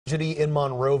Tragedy in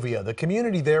Monrovia. The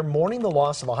community there mourning the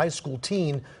loss of a high school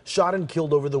teen shot and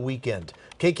killed over the weekend.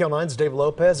 KCAL 9's Dave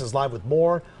Lopez is live with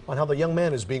more on how the young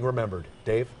man is being remembered.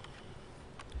 Dave?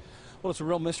 Well, it's a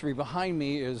real mystery. Behind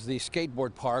me is the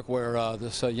skateboard park where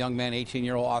this young man,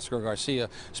 18-year-old Oscar Garcia,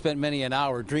 spent many an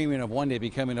hour dreaming of one day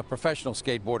becoming a professional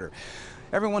skateboarder.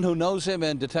 Everyone who knows him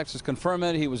and detectives confirm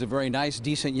it. He was a very nice,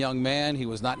 decent young man. He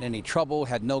was not in any trouble,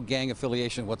 had no gang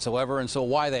affiliation whatsoever. And so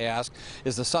why, they ask,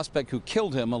 is the suspect who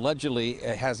killed him allegedly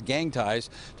has gang ties,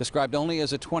 described only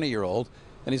as a 20-year-old,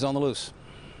 and he's on the loose.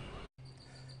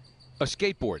 A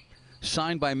skateboard,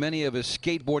 signed by many of his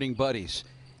skateboarding buddies,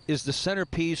 is the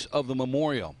centerpiece of the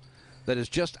memorial that is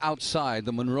just outside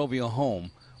the Monrovia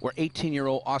home where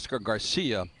 18-year-old Oscar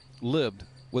Garcia lived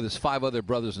with his 5 other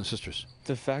brothers and sisters.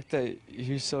 The fact that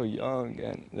he's so young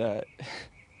and that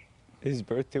his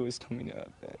birthday was coming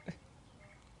up.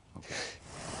 Okay.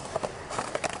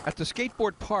 At the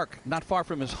skateboard park not far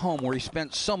from his home where he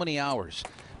spent so many hours,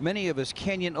 many of his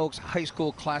Canyon Oaks high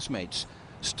school classmates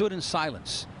stood in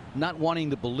silence, not wanting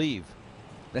to believe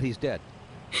that he's dead.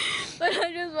 But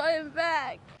I just want him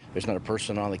back. There's not a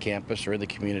person on the campus or in the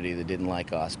community that didn't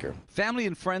like Oscar. Family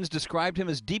and friends described him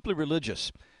as deeply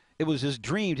religious. It was his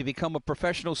dream to become a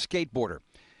professional skateboarder.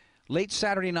 Late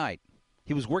Saturday night,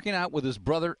 he was working out with his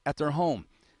brother at their home.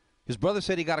 His brother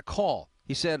said he got a call.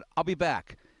 He said, "I'll be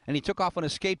back." And he took off on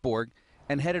his skateboard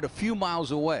and headed a few miles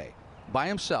away by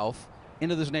himself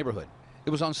into this neighborhood.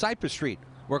 It was on Cypress Street,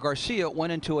 where Garcia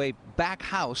went into a back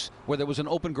house where there was an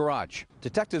open garage.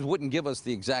 Detectives wouldn't give us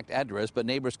the exact address, but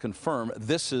neighbors confirm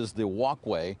this is the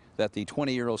walkway that the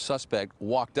 20-year-old suspect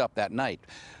walked up that night.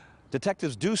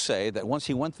 Detectives do say that once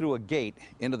he went through a gate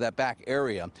into that back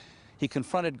area, he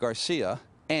confronted Garcia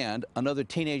and another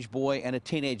teenage boy and a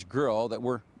teenage girl that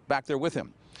were back there with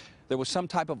him. There was some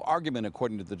type of argument,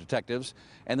 according to the detectives,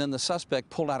 and then the suspect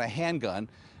pulled out a handgun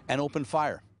and opened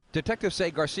fire. Detectives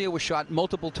say Garcia was shot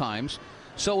multiple times.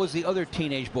 So was the other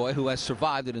teenage boy who has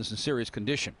survived and is in serious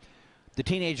condition. The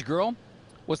teenage girl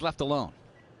was left alone.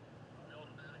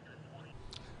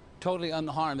 Totally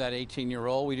unharmed, that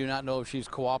 18-year-old. We do not know if she's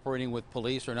cooperating with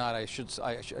police or not. I should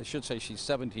say she's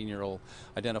 17-year-old,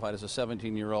 identified as a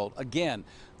 17-year-old. Again,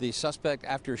 the suspect,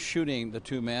 after shooting the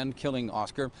 2 men, killing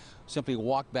Oscar, simply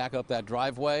walked back up that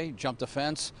driveway, jumped a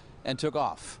fence, and took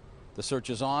off. The search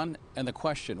is on, and the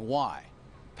question, why,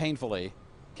 painfully,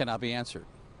 cannot be answered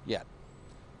yet.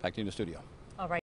 Back to you in the studio.